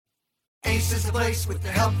Ace is the place with the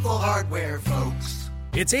helpful hardware, folks.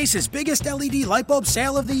 It's Ace's biggest LED light bulb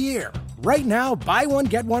sale of the year. Right now, buy one,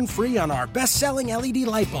 get one free on our best-selling LED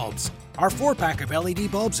light bulbs. Our 4-pack of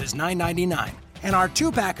LED bulbs is $9.99, and our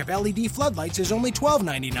 2-pack of LED floodlights is only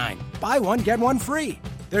 $12.99. Buy one, get one free.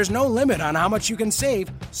 There's no limit on how much you can save,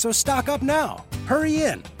 so stock up now. Hurry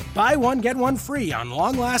in. Buy one, get one free on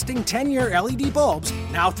long-lasting 10-year LED bulbs,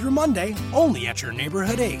 now through Monday, only at your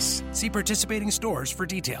neighborhood Ace. See participating stores for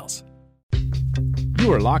details.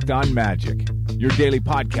 You are Locked On Magic, your daily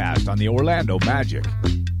podcast on the Orlando Magic.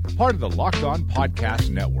 Part of the Locked On Podcast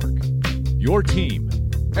Network. Your team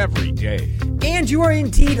every day. And you are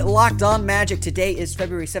indeed Locked On Magic. Today is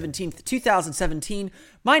February 17th, 2017.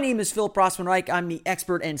 My name is Philip Rossman-Reich. I'm the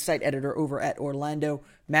expert and site editor over at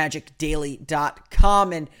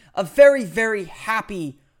OrlandoMagicDaily.com. And a very, very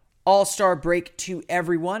happy All-Star break to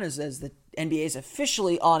everyone as the NBA is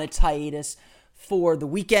officially on its hiatus for the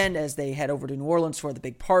weekend as they head over to New Orleans for the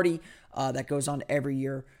big party that goes on every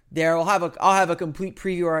year there. I'll have a complete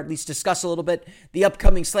preview, or at least discuss a little bit the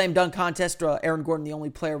upcoming slam dunk contest. Aaron Gordon, the only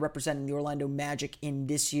player representing the Orlando Magic in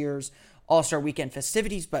this year's All-Star Weekend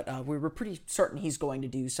festivities, but we were pretty certain he's going to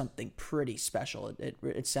do something pretty special.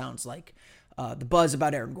 It sounds like the buzz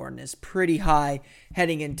about Aaron Gordon is pretty high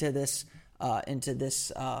heading into this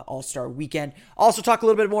All-Star Weekend. Also talk a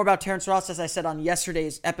little bit more about Terrence Ross, as I said on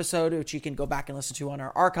yesterday's episode, which you can go back and listen to on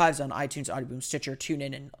our archives on iTunes, Audioboom, Stitcher,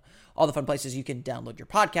 TuneIn, and all the fun places you can download your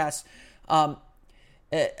podcasts. I'll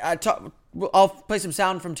play some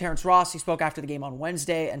sound from Terrence Ross. He spoke after the game on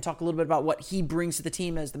Wednesday and talk a little bit about what he brings to the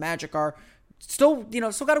team, as the Magic are still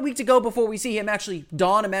got a week to go before we see him actually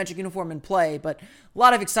don a Magic uniform and play, but a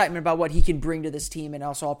lot of excitement about what he can bring to this team. And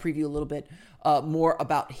also I'll preview a little bit more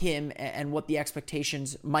about him and what the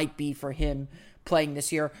expectations might be for him playing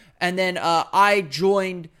this year. And then I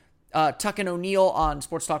joined Tuck and O'Neill on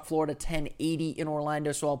Sports Talk Florida 1080 in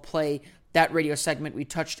Orlando, so I'll play that radio segment. We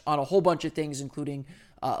touched on a whole bunch of things, including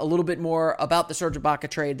a little bit more about the Serge Ibaka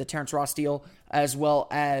trade, the Terrence Ross deal, as well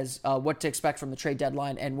as what to expect from the trade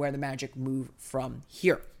deadline and where the Magic move from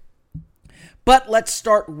here. But let's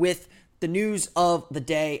start with the news of the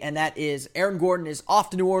day, and that is Aaron Gordon is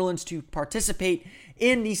off to New Orleans to participate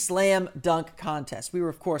in the slam dunk contest. We were,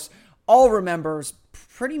 of course, all remembers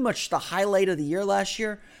pretty much the highlight of the year last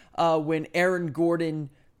year when Aaron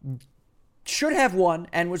Gordon should have won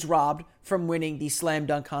and was robbed from winning the slam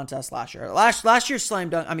dunk contest last year. Last year's slam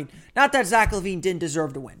dunk, I mean, not that Zach LaVine didn't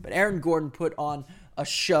deserve to win, but Aaron Gordon put on a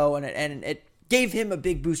show, and it gave him a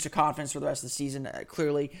big boost of confidence for the rest of the season,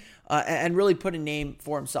 clearly, and really put a name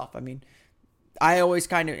for himself. I mean,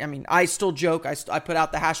 I still joke. I put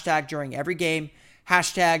out the hashtag during every game,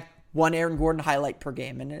 hashtag one Aaron Gordon highlight per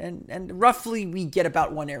game. And roughly we get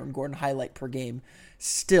about one Aaron Gordon highlight per game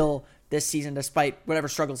still this season, despite whatever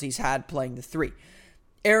struggles he's had playing the three.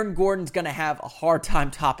 Aaron Gordon's going to have a hard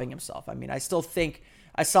time topping himself. I mean, I still think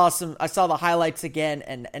I saw the highlights again,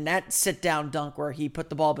 and that sit-down dunk where he put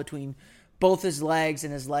the ball between both his legs,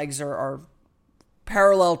 and his legs are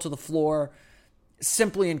parallel to the floor.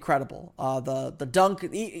 Simply incredible. The dunk,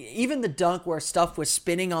 even the dunk where stuff was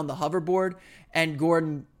spinning on the hoverboard, and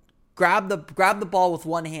Gordon grabbed the ball with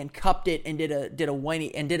one hand, cupped it, and did a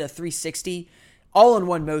 360, all in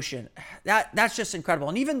one motion. That's just incredible.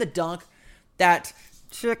 And even the dunk that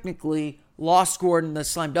technically lost Gordon the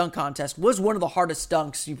slam dunk contest was one of the hardest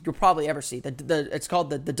dunks you'll probably ever see. It's called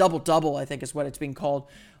the double-double, I think is what it's being called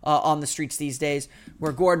on the streets these days,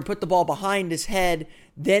 where Gordon put the ball behind his head,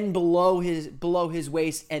 then below his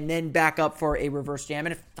waist, and then back up for a reverse jam,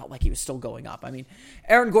 and it felt like he was still going up. I mean,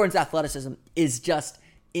 Aaron Gordon's athleticism is just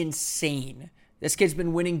insane. This kid's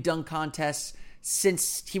been winning dunk contests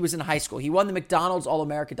since he was in high school. He won the McDonald's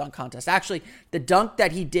All-America dunk contest. Actually, the dunk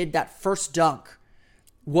that he did, that first dunk,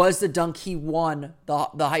 was the dunk he won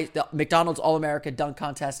the McDonald's All-America dunk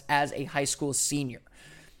contest as a high school senior.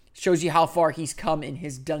 Shows you how far he's come in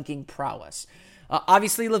his dunking prowess.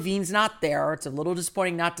 Obviously, LaVine's not there. It's a little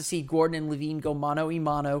disappointing not to see Gordon and LaVine go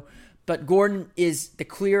mano-a-mano, but Gordon is the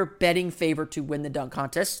clear betting favorite to win the dunk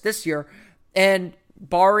contest this year. And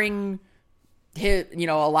barring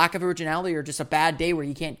a lack of originality or just a bad day where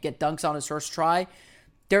he can't get dunks on his first try,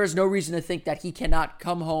 there is no reason to think that he cannot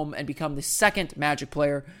come home and become the second Magic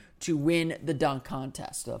player to win the dunk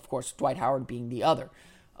contest. Of course, Dwight Howard being the other.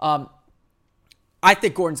 I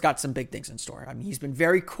think Gordon's got some big things in store. I mean, he's been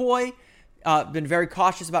very coy, been very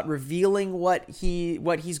cautious about revealing what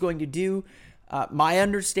he's going to do. My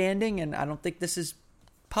understanding, and I don't think this is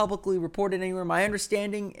publicly reported anywhere, my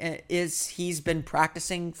understanding is he's been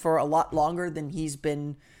practicing for a lot longer than he's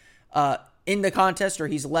been in the contest, or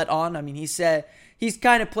he's let on. I mean, he said he's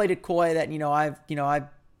kind of played it coy that I've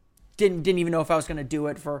didn't even know if I was going to do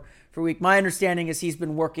it for a week. My understanding is he's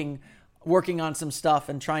been working on some stuff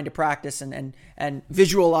and trying to practice and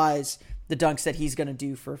visualize the dunks that he's going to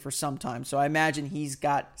do for some time. So I imagine he's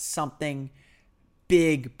got something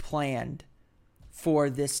big planned for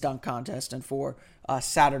this dunk contest and for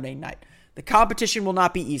Saturday night. The competition will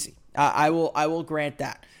not be easy. I will grant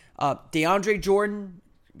that. DeAndre Jordan,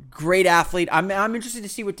 great athlete. I'm interested to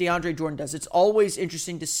see what DeAndre Jordan does. It's always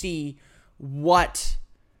interesting to see what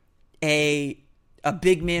a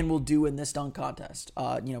big man will do in this dunk contest.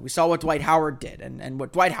 We saw what Dwight Howard did, and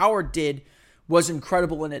what Dwight Howard did was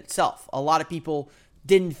incredible in itself. A lot of people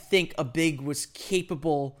didn't think a big was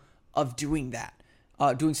capable of doing that,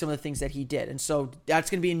 doing some of the things that he did. And so that's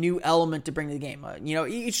going to be a new element to bring to the game.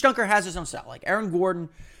 Each dunker has his own style. Like Aaron Gordon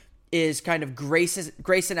is kind of grace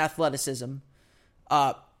and athleticism.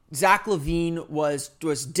 Zach LaVine was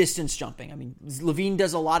distance jumping. I mean, LaVine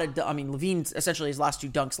does a lot of, LaVine essentially his last 2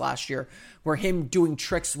 dunks last year were him doing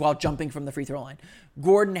tricks while jumping from the free throw line.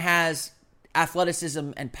 Gordon has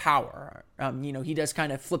athleticism and power. He does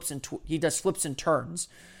kind of flips and turns.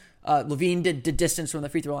 LaVine did distance from the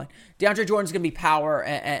free throw line. DeAndre Jordan's going to be power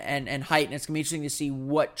and height, and it's going to be interesting to see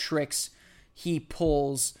what tricks he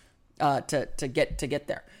pulls to get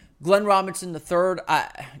there. Glenn Robinson III,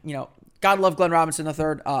 God love Glenn Robinson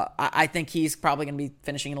III. I think he's probably going to be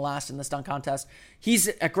finishing in last in this dunk contest. He's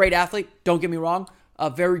a great athlete. Don't get me wrong. A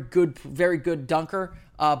very good dunker.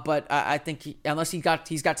 But I think unless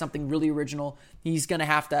he's got something really original, he's going to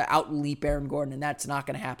have to outleap Aaron Gordon, and that's not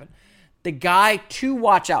going to happen. The guy to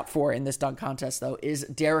watch out for in this dunk contest, though, is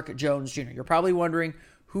Derrick Jones Jr. You're probably wondering,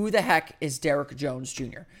 who the heck is Derrick Jones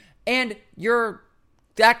Jr.? And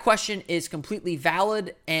that question is completely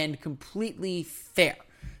valid and completely fair,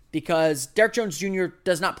 because Derrick Jones Jr.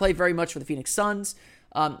 does not play very much for the Phoenix Suns.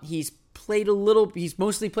 He's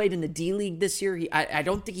mostly played in the D-League this year. I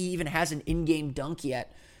don't think he even has an in-game dunk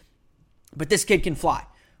yet, but this kid can fly.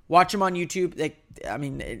 Watch him on YouTube.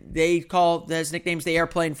 They call his nicknames the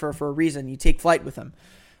airplane for a reason. You take flight with him.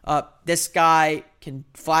 This guy can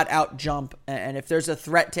flat out jump, and if there's a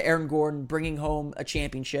threat to Aaron Gordon bringing home a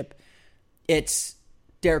championship, it's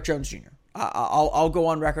Derrick Jones Jr. I'll go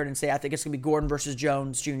on record and say I think it's going to be Gordon versus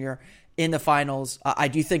Jones Jr. in the finals. I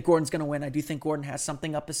do think Gordon's going to win. I do think Gordon has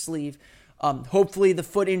something up his sleeve. Hopefully the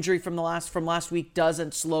foot injury from last week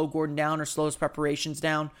doesn't slow Gordon down or slow his preparations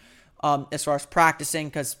down as far as practicing,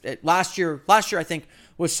 because last year I think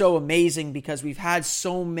was so amazing because we've had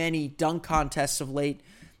so many dunk contests of late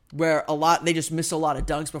where they just miss a lot of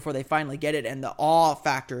dunks before they finally get it, and the awe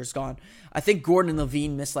factor is gone. I think Gordon and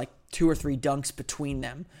LaVine missed like 2 or 3 dunks between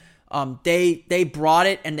them. They brought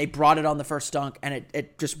it, and they brought it on the first dunk, and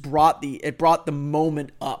it just brought the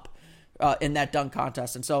moment up in that dunk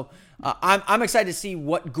contest. And so I'm excited to see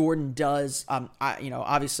what Gordon does.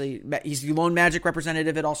 Obviously he's the lone Magic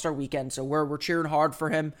representative at All-Star Weekend, so we're cheering hard for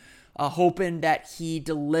him, hoping that he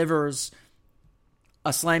delivers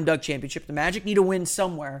a slam dunk championship. The Magic need to win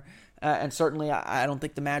somewhere, and certainly I don't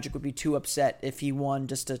think the Magic would be too upset if he won,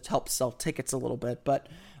 just to help sell tickets a little bit. But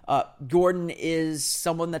Gordon is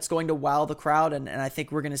someone that's going to wow the crowd, and I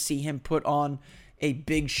think we're going to see him put on a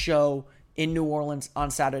big show in New Orleans on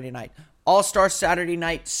Saturday night. All-Star Saturday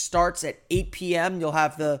night starts at 8 p.m. You'll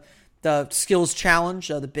have the skills challenge,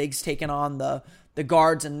 the bigs taking on the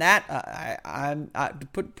guards, and that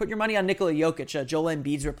put your money on Nikola Jokic, Joel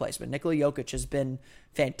Embiid's replacement. Nikola Jokic has been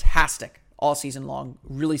fantastic all season long.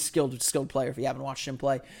 Really skilled player if you haven't watched him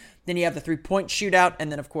play. Then you have the 3-point shootout,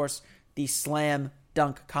 and then of course the slam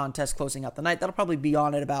dunk contest closing out the night. That'll probably be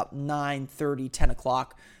on at about 9:30, 10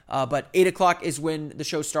 o'clock. But 8 o'clock is when the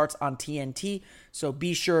show starts on TNT. So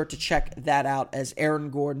be sure to check that out as Aaron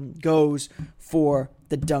Gordon goes for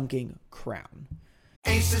the dunking crown.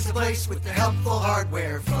 Ace is the place with the helpful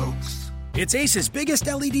hardware, folks. It's Ace's biggest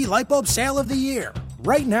LED light bulb sale of the year.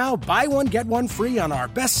 Right now, buy one, get one free on our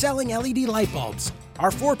best-selling LED light bulbs. Our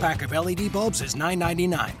 4-pack of LED bulbs is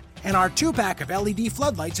 $9.99, and our 2-pack of LED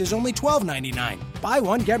floodlights is only $12.99. Buy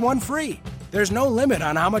one, get one free. There's no limit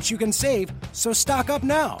on how much you can save, so stock up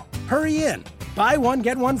now. Hurry in. Buy one,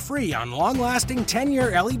 get one free on long-lasting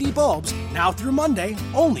 10-year LED bulbs now through Monday,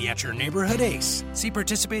 only at your neighborhood Ace. See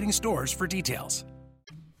participating stores for details.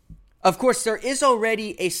 Of course, there is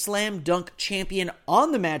already a slam dunk champion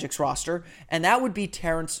on the Magic's roster, and that would be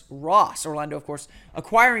Terrence Ross. Orlando, of course,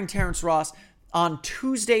 acquiring Terrence Ross on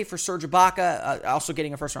Tuesday for Serge Ibaka, also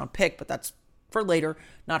getting a first-round pick, but that's for later,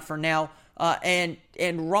 not for now. And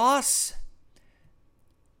Ross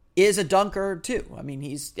is a dunker too.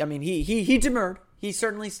 He demurred.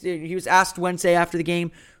 He was asked Wednesday after the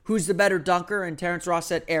game, who's the better dunker, and Terrence Ross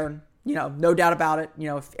said Aaron. No doubt about it.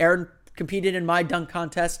 If Aaron competed in my dunk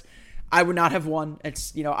contest, I would not have won.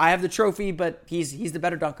 It's, I have the trophy, but he's the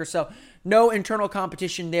better dunker. So no internal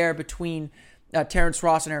competition there between Terrence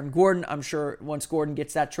Ross and Aaron Gordon. I'm sure once Gordon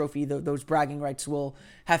gets that trophy, those bragging rights will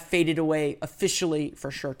have faded away officially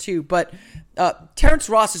for sure too. But Terrence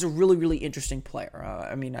Ross is a really, really interesting player.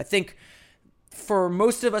 I think for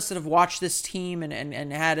most of us that have watched this team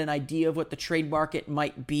and had an idea of what the trade market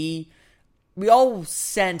might be, we all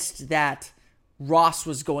sensed that Ross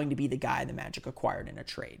was going to be the guy the Magic acquired in a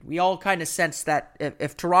trade. We all kind of sensed that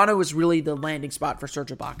if Toronto was really the landing spot for Serge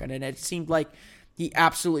Ibaka, and it seemed like he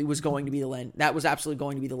absolutely was going to be that was absolutely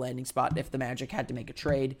going to be the landing spot if the Magic had to make a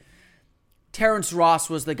trade. Terrence Ross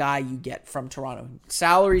was the guy you get from Toronto.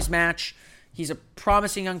 Salaries match. He's a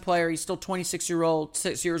promising young player. He's still 6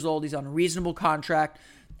 years old. He's on a reasonable contract,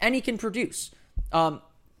 and he can produce.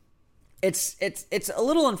 It's a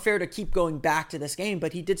little unfair to keep going back to this game,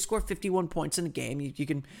 but he did score 51 points in the game. You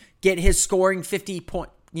can get his scoring 50-point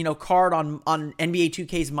card on NBA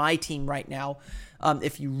 2K's My Team right now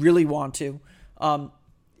if you really want to.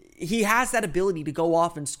 He has that ability to go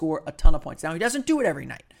off and score a ton of points. Now, he doesn't do it every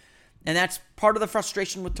night, and that's part of the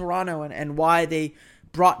frustration with Toronto and why they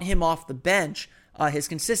brought him off the bench. His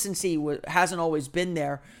consistency hasn't always been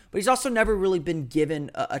there, but he's also never really been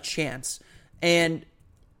given a chance. And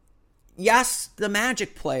yes, the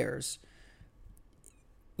Magic players,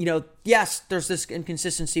 yes, there's this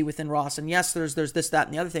inconsistency within Ross, and yes, there's this, that,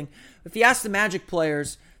 and the other thing. If you ask the Magic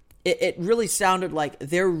players, it really sounded like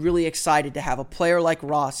they're really excited to have a player like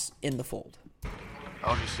Ross in the fold.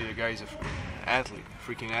 Obviously, the guy is an athlete,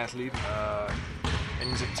 freaking athlete, and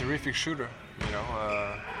he's a terrific shooter.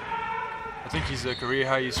 I think his career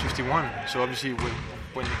high is 51. So obviously,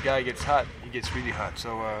 when the guy gets hot, he gets really hot.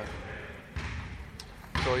 So a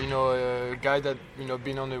guy that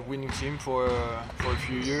been on a winning team for a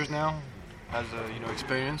few years now, has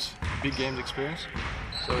experience, big games experience.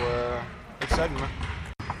 So exciting, man.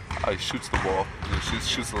 He shoots the ball. He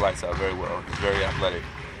shoots the lights out very well. He's very athletic.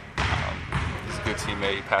 He's a good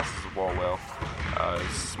teammate. He passes the ball well. He's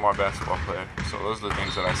a smart basketball player. So those are the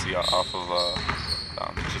things that I see off of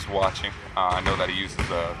just watching. I know that he uses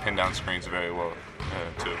pin down screens very well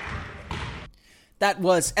too. That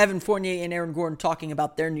was Evan Fournier and Aaron Gordon talking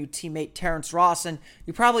about their new teammate, Terrence Ross, and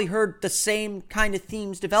you probably heard the same kind of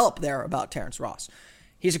themes develop there about Terrence Ross.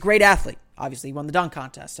 He's a great athlete. Obviously, he won the dunk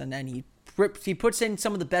contest, and then he puts in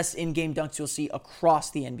some of the best in-game dunks you'll see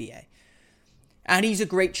across the NBA. And he's a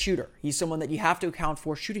great shooter. He's someone that you have to account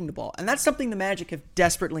for shooting the ball, and that's something the Magic have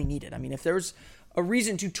desperately needed. I mean, if there's a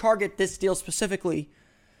reason to target this deal specifically,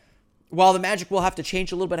 while the Magic will have to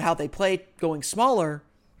change a little bit of how they play going smaller,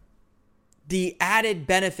 the added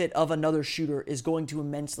benefit of another shooter is going to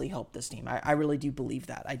immensely help this team. I really do believe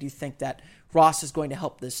that. I do think that Ross is going to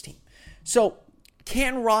help this team. So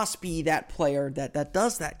can Ross be that player that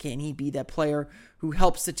does that? Can he be that player who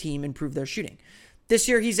helps the team improve their shooting? This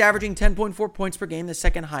year, he's averaging 10.4 points per game, the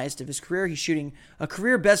second highest of his career. He's shooting a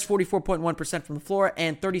career best 44.1% from the floor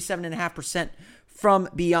and 37.5% from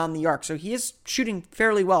beyond the arc. So he is shooting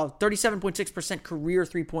fairly well, 37.6% career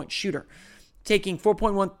three-point shooter, taking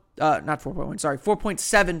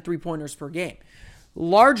 4.7 three-pointers per game.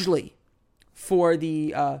 Largely for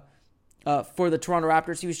the Toronto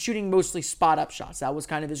Raptors, he was shooting mostly spot-up shots. That was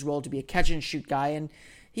kind of his role, to be a catch-and-shoot guy, and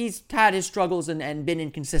he's had his struggles and been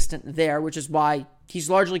inconsistent there, which is why he's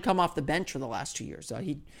largely come off the bench for the last 2 years.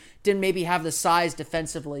 He didn't maybe have the size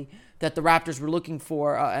defensively that the Raptors were looking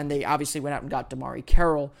for, and they obviously went out and got Damari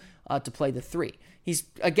Carroll to play the three. He's,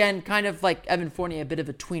 again, kind of like Evan Fournier, a bit of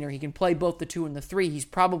a tweener. He can play both the two and the three. He's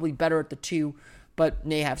probably better at the two, but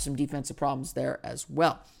may have some defensive problems there as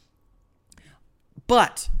well.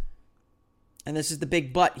 But, and this is the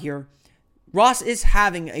big but here, Ross is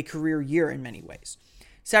having a career year in many ways.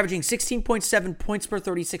 He's averaging 16.7 points per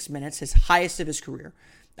 36 minutes, his highest of his career.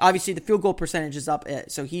 Obviously, the field goal percentage is up,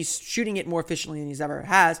 so he's shooting it more efficiently than he's ever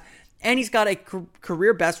has. And he's got a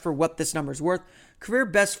career best for what this number is worth. Career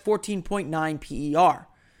best 14.9 PER.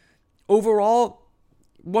 Overall,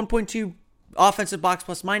 1.2 offensive box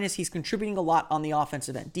plus minus. He's contributing a lot on the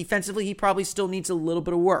offensive end. Defensively, he probably still needs a little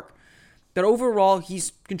bit of work. But overall,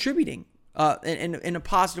 he's contributing in a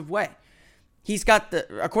positive way. He's got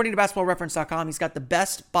according to basketballreference.com, he's got the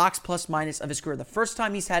best box plus minus of his career. The first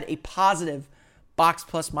time he's had a positive box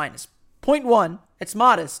plus minus. 0.1, it's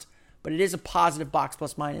modest, but it is a positive box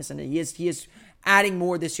plus minus, and he is adding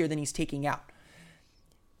more this year than he's taking out.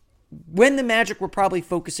 When the Magic were probably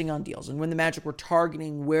focusing on deals, and when the Magic were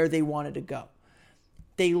targeting where they wanted to go,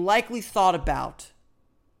 they likely thought about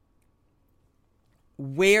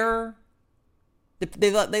they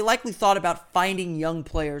likely thought about finding young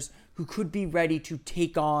players who could be ready to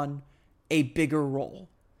take on a bigger role.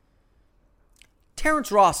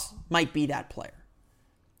 Terrence Ross might be that player.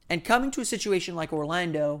 And coming to a situation like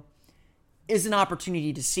Orlando is an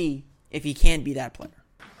opportunity to see if he can be that player.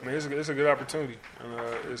 I mean, it's a good opportunity, and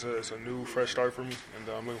it's a new, fresh start for me, and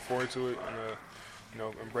I'm looking forward to it, and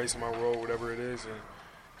embracing my role, whatever it is, and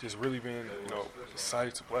just really being,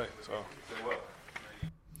 excited to play.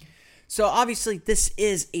 So obviously, this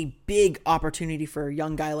is a big opportunity for a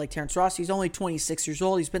young guy like Terrence Ross. He's only 26 years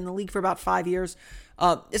old. He's been in the league for about 5 years.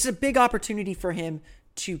 It's a big opportunity for him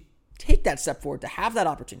to take that step forward, to have that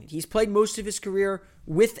opportunity. He's played most of his career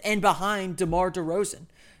with and behind DeMar DeRozan.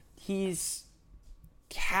 He's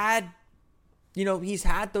had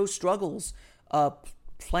those struggles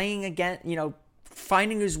playing again,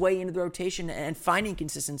 finding his way into the rotation and finding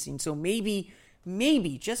consistency. And so maybe,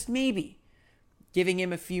 just maybe, giving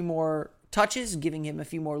him a few more touches, giving him a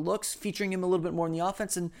few more looks, featuring him a little bit more in the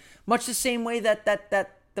offense, and much the same way that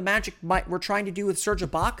the Magic were trying to do with Serge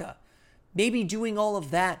Ibaka. Maybe doing all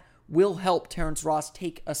of that will help Terrence Ross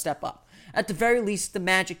take a step up. At the very least, the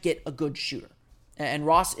Magic get a good shooter. And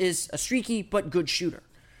Ross is a streaky but good shooter.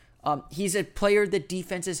 He's a player that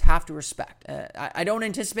defenses have to respect. I don't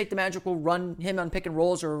anticipate the Magic will run him on pick and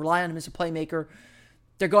rolls or rely on him as a playmaker.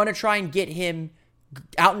 They're going to try and get him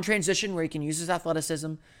out in transition where he can use his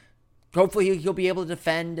athleticism. Hopefully he'll be able to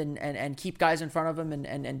defend and keep guys in front of him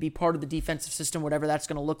and be part of the defensive system, whatever that's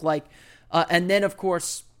going to look like. And then, of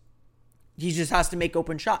course, he just has to make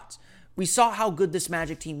open shots. We saw how good this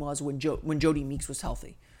Magic team was when Jody Meeks was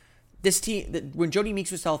healthy. This team, when Jody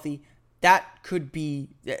Meeks was healthy, that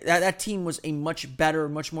team was a much better,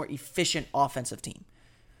 much more efficient offensive team.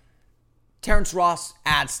 Terrence Ross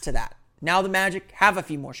adds to that. Now the Magic have a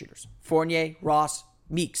few more shooters. Fournier, Ross,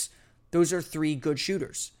 Meeks. Those are 3 good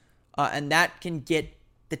shooters. And that can get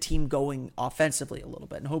the team going offensively a little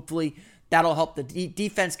bit. And hopefully that'll help the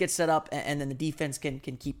defense get set up, and then the defense can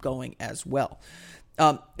keep going as well.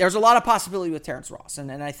 There's a lot of possibility with Terrence Ross.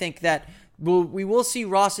 And I think that we will see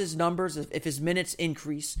Ross's numbers, if his minutes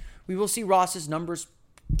increase, we will see Ross's numbers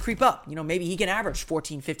creep up. Maybe he can average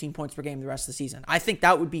 14, 15 points per game the rest of the season. I think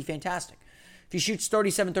that would be fantastic. If he shoots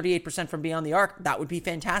 37, 38% from beyond the arc, that would be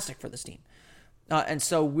fantastic for this team. And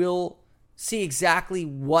so we'll see exactly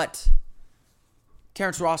what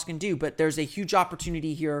Terrence Ross can do. But there's a huge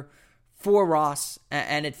opportunity here for Ross,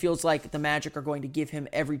 and it feels like the Magic are going to give him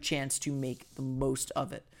every chance to make the most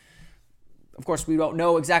of it. Of course, we don't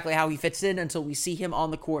know exactly how he fits in until we see him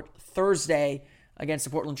on the court Thursday against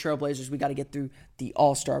the Portland Trail Blazers. We got to get through the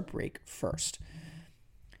All-Star break first.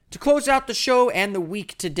 To close out the show and the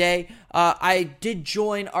week today, I did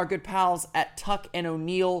join our good pals at Tuck and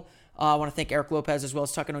O'Neill. I want to thank Eric Lopez as well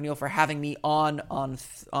as Tuck and O'Neill for having me on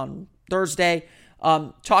Thursday,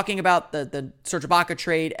 talking about the Serge Ibaka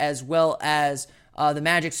trade as well as the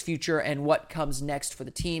Magic's future and what comes next for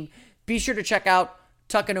the team. Be sure to check out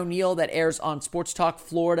Tuck and O'Neill. That airs on Sports Talk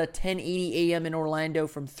Florida, 1080 a.m. in Orlando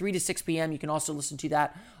from 3 to 6 p.m. You can also listen to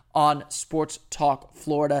that on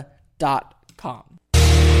sportstalkflorida.com.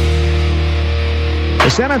 The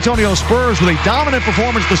San Antonio Spurs with a dominant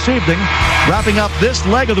performance this evening, wrapping up this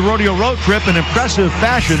leg of the rodeo road trip in impressive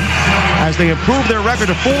fashion as they improve their record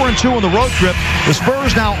to 4-2 on the road trip. The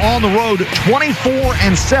Spurs now on the road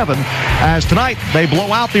 24-7 as tonight they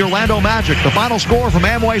blow out the Orlando Magic. The final score from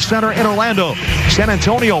Amway Center in Orlando: San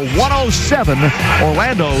Antonio 107,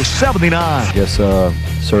 Orlando 79. I guess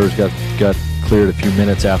Serge got cleared a few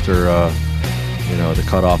minutes after the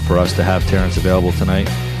cutoff for us to have Terrence available tonight.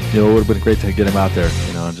 It would have been great to get him out there,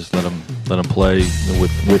 and just let him play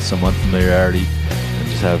with some unfamiliarity, and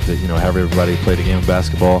just have everybody play the game of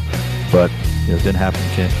basketball. But it didn't happen. You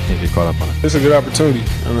can't get caught up on it. It's a good opportunity,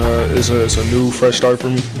 and it's a new, fresh start for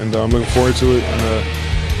me, and I'm looking forward to it, and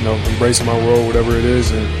embracing my role, whatever it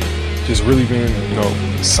is, and just really being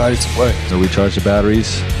excited to play. So recharge the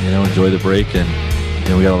batteries, enjoy the break, and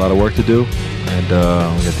we got a lot of work to do, and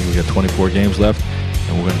I think we got 24 games left.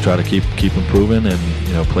 And we're going to try to keep improving and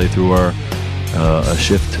play through our a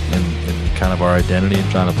shift in kind of our identity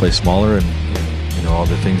and trying to play smaller and all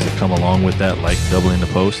the things that come along with that, like doubling the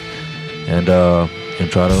post, and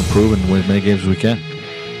try to improve and win as many games as we can.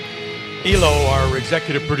 Elo, our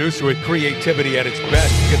executive producer with creativity at its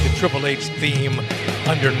best, to get the Triple H theme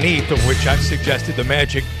underneath, of which I've suggested the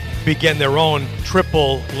Magic begin their own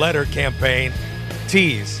triple letter campaign.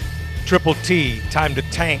 T's, Triple T, time to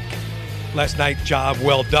tank. Last night, job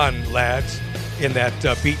well done, lads, in that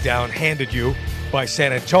beatdown handed you by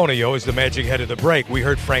San Antonio as the Magic headed the break. We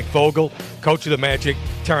heard Frank Vogel, coach of the Magic,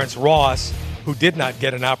 Terrence Ross, who did not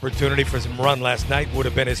get an opportunity for some run last night, would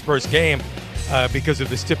have been his first game because of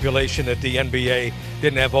the stipulation that the NBA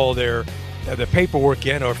didn't have all their paperwork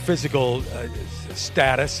in or physical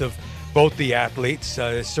status of both the athletes,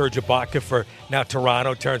 Serge Ibaka for now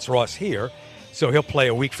Toronto, Terrence Ross here. So he'll play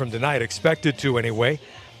a week from tonight, expected to anyway,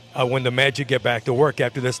 when the Magic get back to work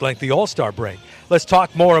after this lengthy All-Star break. Let's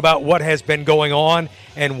talk more about what has been going on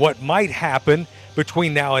and what might happen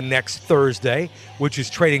between now and next Thursday, which is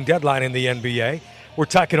trading deadline in the NBA. We're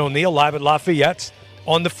talking O'Neill live at Lafayette's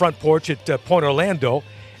on the front porch at Point Orlando,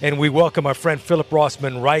 and we welcome our friend Philip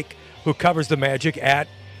Rossman Reich, who covers the Magic at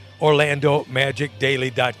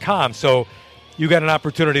OrlandoMagicDaily.com. So you got an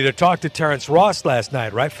opportunity to talk to Terrence Ross last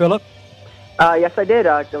night, right, Philip? Yes, I did.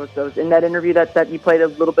 I was in that interview that you played a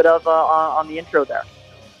little bit of on the intro there.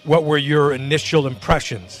 What were your initial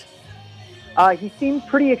impressions? He seemed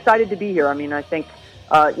pretty excited to be here. I mean, I think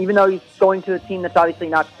even though he's going to a team that's obviously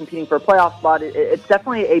not competing for a playoff spot, it's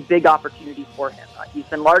definitely a big opportunity for him. He's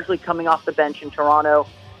been largely coming off the bench in Toronto.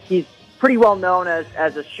 He's pretty well known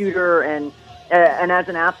as a shooter and as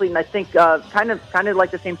an athlete, and I think kind of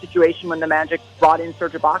like the same situation when the Magic brought in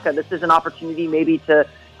Serge Ibaka. This is an opportunity maybe to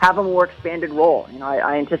have a more expanded role. You know,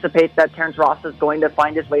 I anticipate that Terrence Ross is going to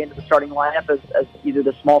find his way into the starting lineup as either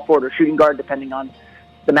the small forward or shooting guard, depending on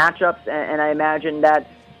the matchups, and I imagine that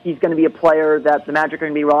he's going to be a player that the Magic are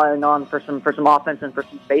going to be relying on for some offense and for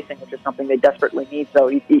some spacing, which is something they desperately need. So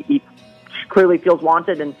he clearly feels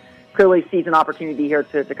wanted and clearly sees an opportunity here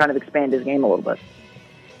to kind of expand his game a little bit.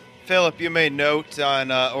 Philip, you made note on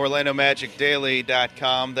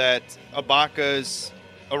OrlandoMagicDaily.com that Ibaka's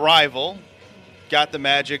arrival got the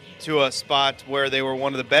Magic to a spot where they were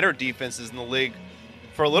one of the better defenses in the league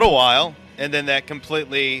for a little while, and then that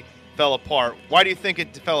completely fell apart. Why do you think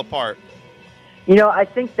it fell apart? You know, I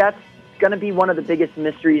think that's going to be one of the biggest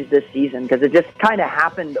mysteries this season because it just kind of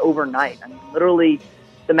happened overnight. I mean, literally,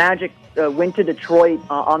 the Magic went to Detroit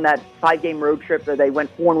on that 5-game road trip. They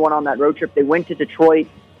went 4-1 on that road trip. They went to Detroit,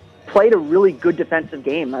 played a really good defensive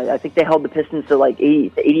game. I think they held the Pistons to like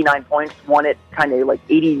 80 to 89 points, won it kind of like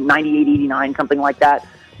 98, 89, something like that.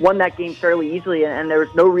 Won that game fairly easily, and there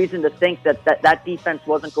was no reason to think that defense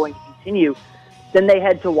wasn't going to continue. Then they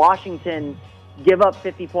head to Washington, give up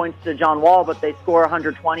 50 points to John Wall, but they score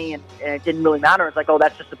 120, and it didn't really matter. It's like, oh,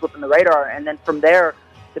 that's just a blip in the radar. And then from there,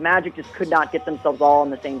 the Magic just could not get themselves all on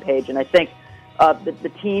the same page. And I think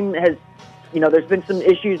the team has, there's been some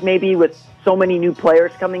issues maybe with so many new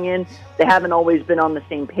players coming in. They haven't always been on the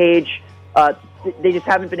same page. They just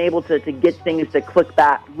haven't been able to get things to click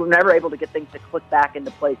back. We're never able to get things to click back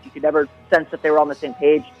into place. You could never sense that they were on the same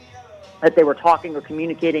page, that they were talking or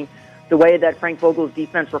communicating the way that Frank Vogel's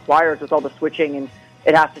defense requires with all the switching and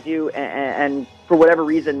it has to do. And for whatever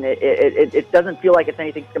reason, it doesn't feel like it's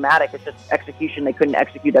anything schematic. It's just execution. They couldn't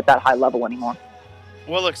execute at that high level anymore.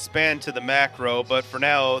 We'll expand to the macro, but for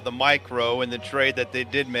now, the micro and the trade that they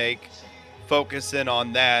did make, focus in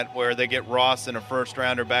on that, where they get Ross and a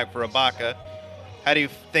first-rounder back for Ibaka. How do you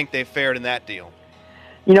think they fared in that deal?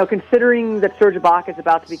 Considering that Serge Ibaka is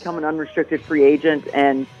about to become an unrestricted free agent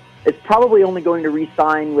and is probably only going to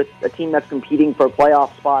re-sign with a team that's competing for a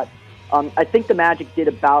playoff spot, I think the Magic did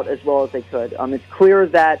about as well as they could. It's clear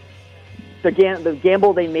that the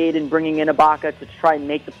gamble they made in bringing in Ibaka to try and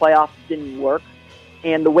make the playoffs didn't work.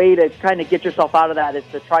 And the way to kind of get yourself out of that is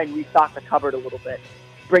to try and restock the cupboard a little bit.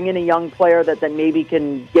 Bring in a young player that then maybe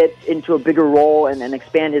can get into a bigger role and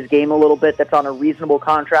expand his game a little bit that's on a reasonable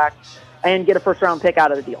contract and get a first-round pick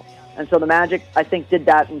out of the deal. And so the Magic, I think, did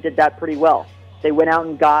that pretty well. They went out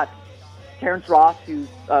and got Terrence Ross, who's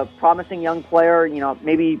a promising young player,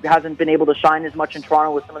 maybe hasn't been able to shine as much in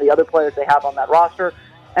Toronto with some of the other players they have on that roster.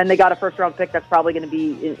 And they got a first-round pick that's probably going to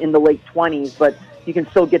be in the late 20s, but you can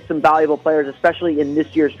still get some valuable players, especially in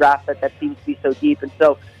this year's draft that seems to be so deep. And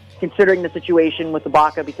so, considering the situation with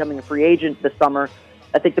Ibaka becoming a free agent this summer,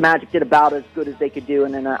 I think the Magic did about as good as they could do.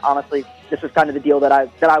 And then, honestly, this was kind of the deal that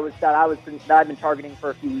I've been targeting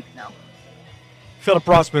for a few weeks now. Philip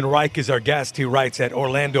Rossman Reich is our guest. He writes at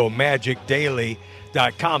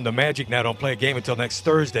OrlandoMagicDaily.com. The Magic now don't play a game until next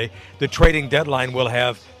Thursday. The trading deadline will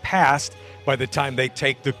have passed by the time they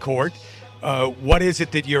take the court. What is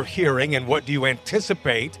it that you're hearing, and what do you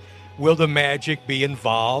anticipate? Will the Magic be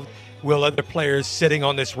involved? Will other players sitting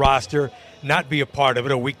on this roster not be a part of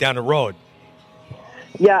it a week down the road?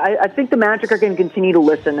 Yeah, I think the Magic are going to continue to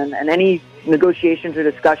listen, and any negotiations or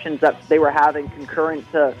discussions that they were having concurrent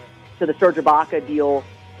to the Serge Ibaka deal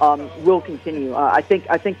will continue. I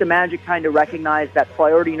think the Magic kind of recognized that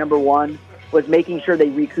priority number one was making sure they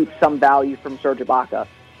recoup some value from Serge Ibaka.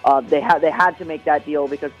 They had to make that deal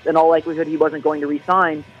because in all likelihood he wasn't going to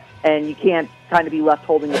re-sign, and you can't kind of be left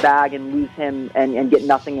holding the bag and lose him and get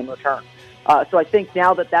nothing in return. So I think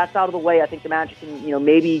now that that's out of the way, I think the Magic can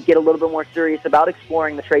maybe get a little bit more serious about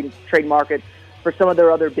exploring the trade market for some of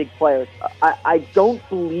their other big players. I don't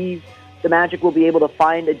believe the Magic will be able to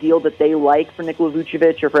find a deal that they like for Nikola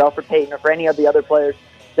Vucevic or for Elfrid Payton or for any of the other players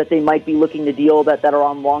that they might be looking to deal that are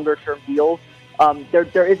on longer-term deals.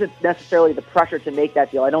 There isn't necessarily the pressure to make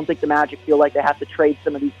that deal. I don't think the Magic feel like they have to trade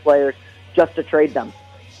some of these players just to trade them.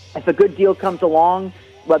 If a good deal comes along,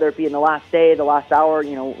 whether it be in the last day, the last hour,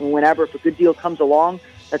 whenever, if a good deal comes along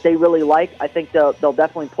that they really like, I think they'll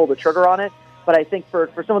definitely pull the trigger on it. But I think for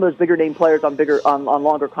some of those bigger name players on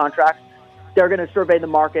longer contracts, they're going to survey the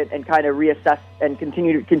market and kind of reassess and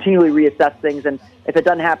continually reassess things. And if it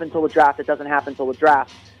doesn't happen until the draft, it doesn't happen until the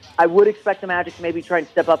draft. I would expect the Magic to maybe try and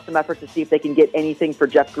step up some effort to see if they can get anything for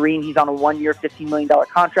Jeff Green. He's on a 1-year, $15 million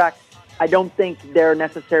contract. I don't think they're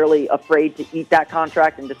necessarily afraid to eat that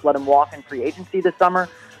contract and just let him walk in free agency this summer.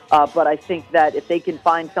 But I think that if they can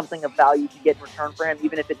find something of value to get in return for him,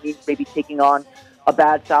 even if it means maybe taking on a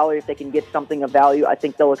bad salary, if they can get something of value, I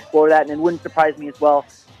think they'll explore that. And it wouldn't surprise me as well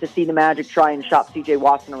to see the Magic try and shop C.J.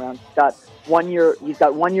 Watson around. He's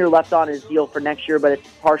got 1 year left on his deal for next year, but it's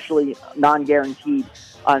partially non-guaranteed.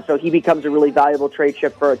 So he becomes a really valuable trade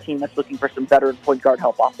chip for a team that's looking for some veteran point guard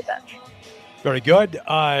help off the bench. Very good.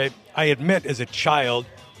 I admit, as a child,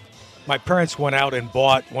 my parents went out and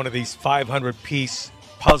bought one of these 500-piece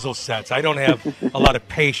puzzle sets. I don't have a lot of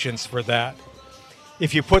patience for that.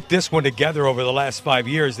 If you put this one together over the last 5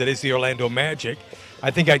 years, that is the Orlando Magic,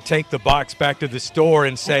 I think I'd take the box back to the store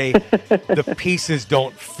and say the pieces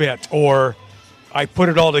don't fit, or I put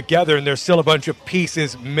it all together and there's still a bunch of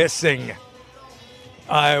pieces missing.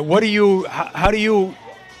 How do you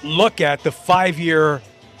look at the 5-year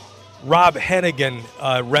Rob Hennigan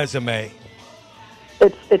resume?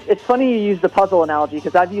 It's funny you use the puzzle analogy,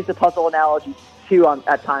 because I've used the puzzle analogy too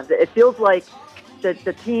at times. It feels like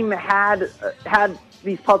the team had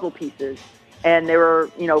these puzzle pieces, and they were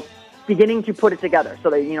beginning to put it together. So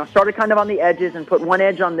they started kind of on the edges and put one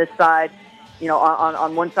edge on this side,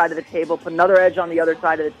 on one side of the table, put another edge on the other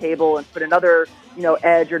side of the table, and put another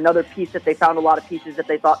edge or another piece that they found a lot of pieces that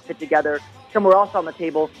they thought fit together somewhere else on the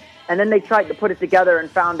table. And then they tried to put it together and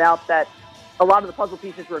found out that a lot of the puzzle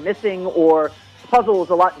pieces were missing, or the puzzle was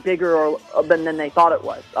a lot bigger than they thought it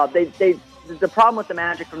was. The problem with the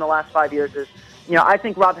Magic from the last 5 years is, I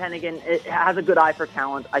think Rob Hennigan has a good eye for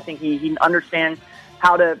talent. I think he understands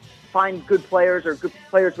how to find good players or good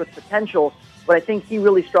players with potential. What I think he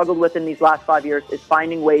really struggled with in these last 5 years is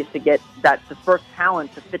finding ways to get the first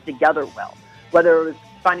talent to fit together well, whether it was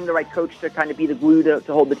finding the right coach to kind of be the glue to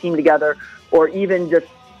hold the team together, or even just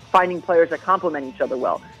finding players that complement each other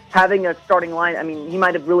well. Having a starting line, he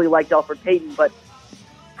might have really liked Elfrid Payton, but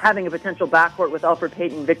having a potential backcourt with Elfrid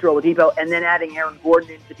Payton, Victor Oladipo, and then adding Aaron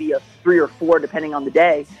Gordon in to be a 3 or 4, depending on the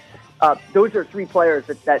day, those are 3 players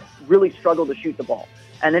that really struggle to shoot the ball.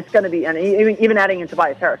 And it's going to be, and even adding in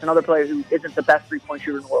Tobias Harris, another player who isn't the best three-point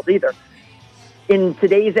shooter in the world either. In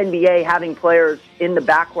today's NBA, having players in the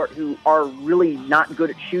backcourt who are really not good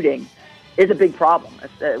at shooting is a big problem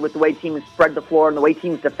with the way teams spread the floor and the way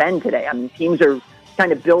teams defend today. Teams are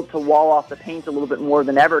kind of built to wall off the paint a little bit more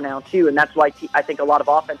than ever now too, and that's why I think a lot of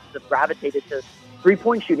offenses have gravitated to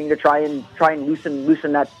three-point shooting to try and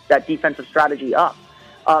loosen that defensive strategy up.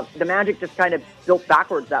 The Magic just kind of built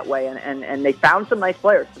backwards that way, and they found some nice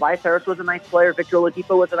players. Tobias Harris was a nice player. Victor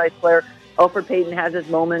Oladipo was a nice player. Elfrid Payton has his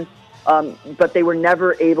moments, but they were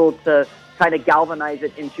never able to kind of galvanize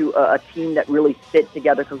it into a team that really fit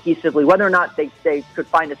together cohesively. Whether or not they could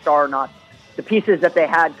find a star or not, the pieces that they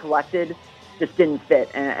had collected just didn't fit.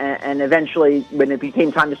 And eventually, when it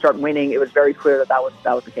became time to start winning, it was very clear that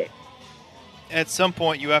was the case. At some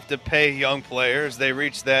point, you have to pay young players. They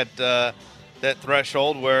reach that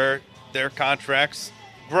threshold where their contracts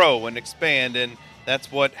grow and expand, and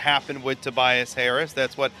that's what happened with Tobias Harris.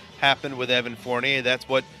 That's what happened with Evan Fournier. That's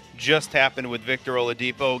what just happened with Victor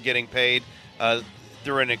Oladipo getting paid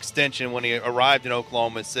through an extension when he arrived in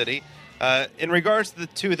Oklahoma City. In regards to the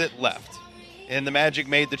 2 that left, and the Magic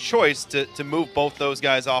made the choice to move both those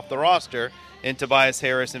guys off the roster, in Tobias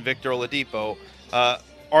Harris and Victor Oladipo,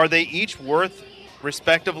 are they each worth,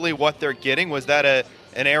 respectively, what they're getting? Was that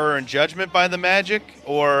an error in judgment by the Magic,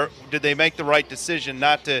 or did they make the right decision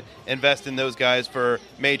not to invest in those guys for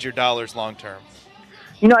major dollars long term?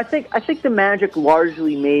 I think the Magic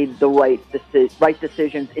largely made the right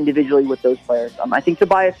decisions individually with those players. I think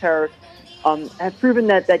Tobias Harris has proven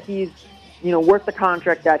that he's worth the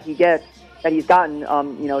contract that he's gotten.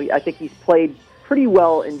 I think he's played pretty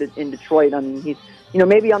well in Detroit. He's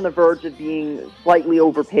maybe on the verge of being slightly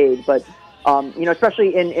overpaid, but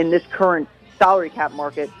especially in this current salary cap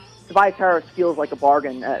market, Tobias Harris feels like a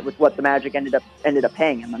bargain with what the Magic ended up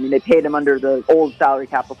paying him. They paid him under the old salary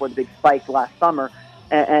cap before the big spike last summer.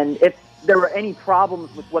 And if there were any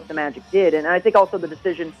problems with what the Magic did, and I think also the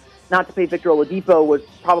decision not to pay Victor Oladipo was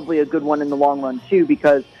probably a good one in the long run too,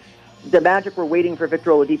 because the Magic were waiting for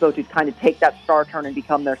Victor Oladipo to kind of take that star turn and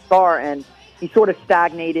become their star, and he sort of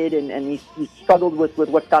stagnated and he struggled with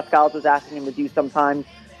what Scott Skiles was asking him to do sometimes.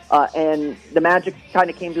 And the Magic kind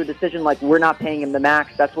of came to a decision like, we're not paying him the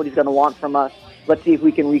max. That's what he's going to want from us. Let's see if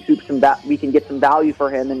we can recoup we can get some value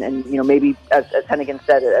for him. And maybe as Hennigan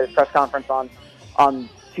said at his press conference on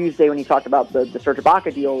Tuesday when he talked about the Serge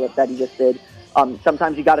Ibaka deal that he just did,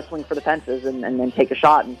 sometimes you got to swing for the fences and then take a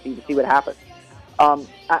shot and see what happens.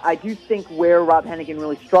 I do think where Rob Hennigan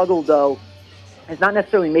really struggled, though, is not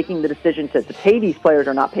necessarily making the decision to pay these players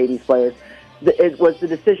or not pay these players. It was the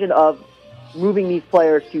decision of moving these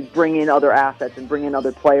players to bring in other assets and bring in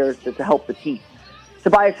other players to help the team.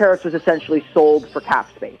 Tobias Harris was essentially sold for cap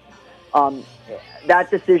space.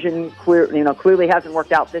 That decision clearly hasn't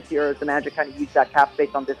worked out this year, as the Magic kind of used that cap space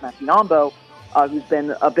on Bismack Biyombo, who's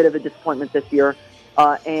been a bit of a disappointment this year.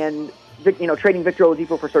 And trading Victor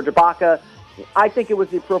Oladipo for Serge Ibaka, I think it was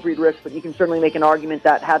the appropriate risk, but you can certainly make an argument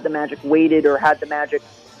that had the Magic waited or had the Magic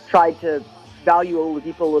tried to value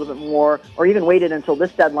Oladipo a little bit more, or even waited until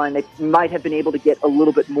this deadline, they might have been able to get a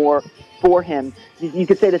little bit more for him. You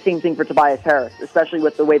could say the same thing for Tobias Harris, especially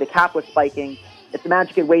with the way the cap was spiking. If the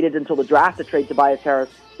Magic had waited until the draft to trade Tobias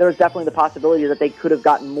Harris, there was definitely the possibility that they could have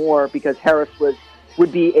gotten more, because Harris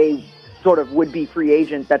would be a sort of would-be free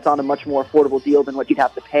agent that's on a much more affordable deal than what you'd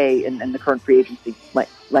have to pay in the current free agency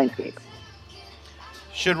landscape.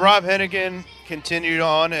 Should Rob Hennigan continue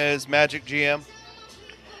on as Magic GM?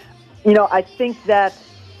 I think that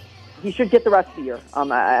he should get the rest of the year.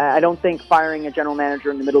 I don't think firing a general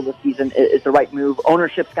manager in the middle of the season is the right move.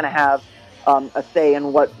 Ownership's going to have a say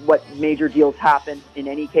in what major deals happen in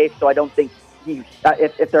any case. So I don't think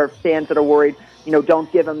if there are fans that are worried,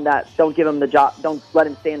 don't give him the job. Don't let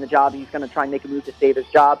him stay in the job. He's going to try and make a move to save his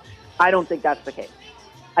job. I don't think that's the case.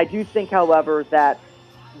 I do think, however, that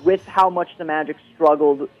with how much the Magic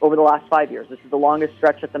struggled over the last 5 years, this is the longest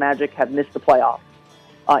stretch that the Magic have missed the playoffs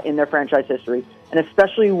in their franchise history, and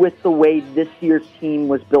especially with the way this year's team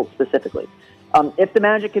was built specifically. If the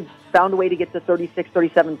Magic had found a way to get to 36,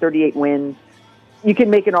 37, 38 wins, you can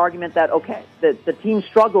make an argument that, okay, the team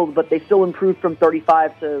struggled, but they still improved from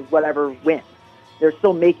 35 to whatever wins. They're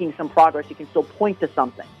still making some progress. You can still point to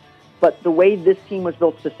something. But the way this team was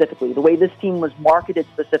built specifically, the way this team was marketed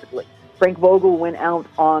specifically, Frank Vogel went out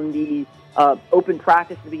on the open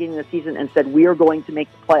practice at the beginning of the season and said, we are going to make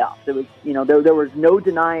the playoffs. It was, there was no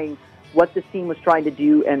denying what this team was trying to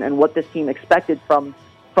do and what this team expected from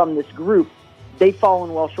this group. They've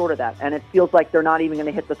fallen well short of that, and it feels like they're not even going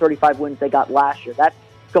to hit the 35 wins they got last year. That's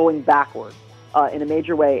going backwards in a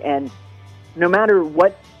major way, and no matter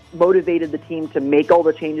what motivated the team to make all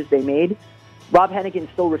the changes they made, Rob Hennigan is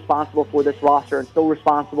still responsible for this roster and still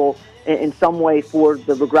responsible in some way for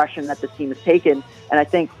the regression that this team has taken. And I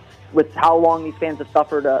think with how long these fans have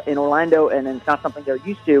suffered in Orlando, and it's not something they're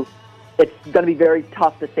used to, it's going to be very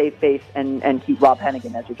tough to save face and keep Rob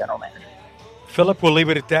Hennigan as your general manager. Philip, we'll leave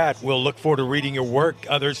it at that. We'll look forward to reading your work.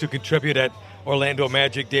 Others who contribute at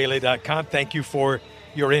OrlandoMagicDaily.com. Thank you for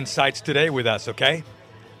your insights today with us, okay?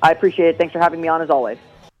 I appreciate it. Thanks for having me on, as always.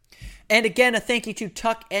 And again, a thank you to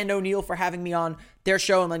Tuck and O'Neill for having me on their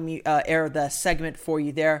show and letting me air the segment for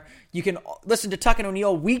you there. You can listen to Tuck and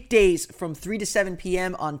O'Neill weekdays from 3 to 7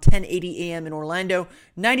 p.m. on 1080 a.m. in Orlando,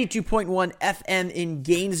 92.1 FM in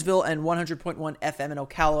Gainesville, and 100.1 FM in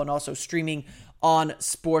Ocala, and also streaming on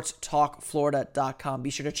sportstalkflorida.com. Be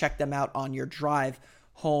sure to check them out on your drive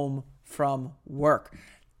home from work.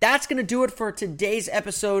 That's going to do it for today's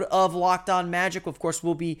episode of Locked On Magic. Of course,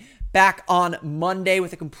 we'll be back on Monday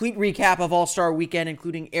with a complete recap of All-Star Weekend,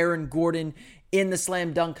 including Aaron Gordon in the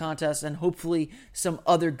Slam Dunk Contest and hopefully some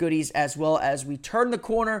other goodies as well as we turn the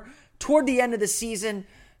corner toward the end of the season,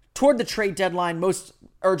 toward the trade deadline most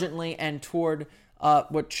urgently, and toward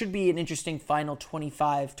what should be an interesting final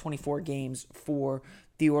 25-24 games for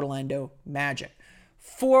the Orlando Magic.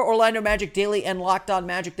 For Orlando Magic Daily and Locked On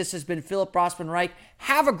Magic, this has been Philip Rossman-Reich.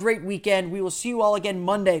 Have a great weekend. We will see you all again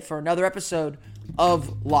Monday for another episode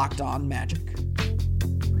of Locked On Magic.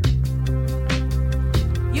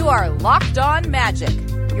 You are Locked On Magic,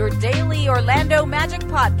 your daily Orlando Magic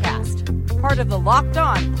podcast. Part of the Locked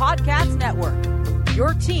On Podcast Network,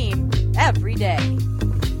 your team every day.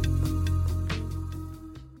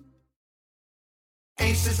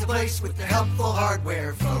 Ace is the place with the helpful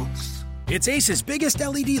hardware, folks. It's Ace's biggest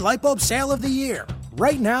LED light bulb sale of the year.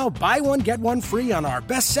 Right now, buy one, get one free on our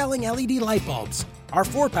best-selling LED light bulbs. Our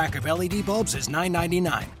 4-pack of LED bulbs is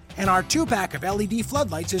 $9.99, and our 2-pack of LED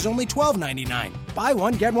floodlights is only $12.99. Buy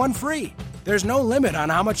one, get one free. There's no limit on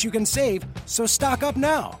how much you can save, so stock up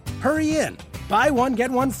now. Hurry in. Buy one, get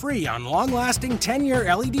one free on long-lasting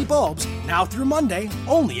 10-year LED bulbs now through Monday,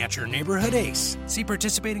 only at your neighborhood Ace. See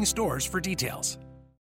participating stores for details.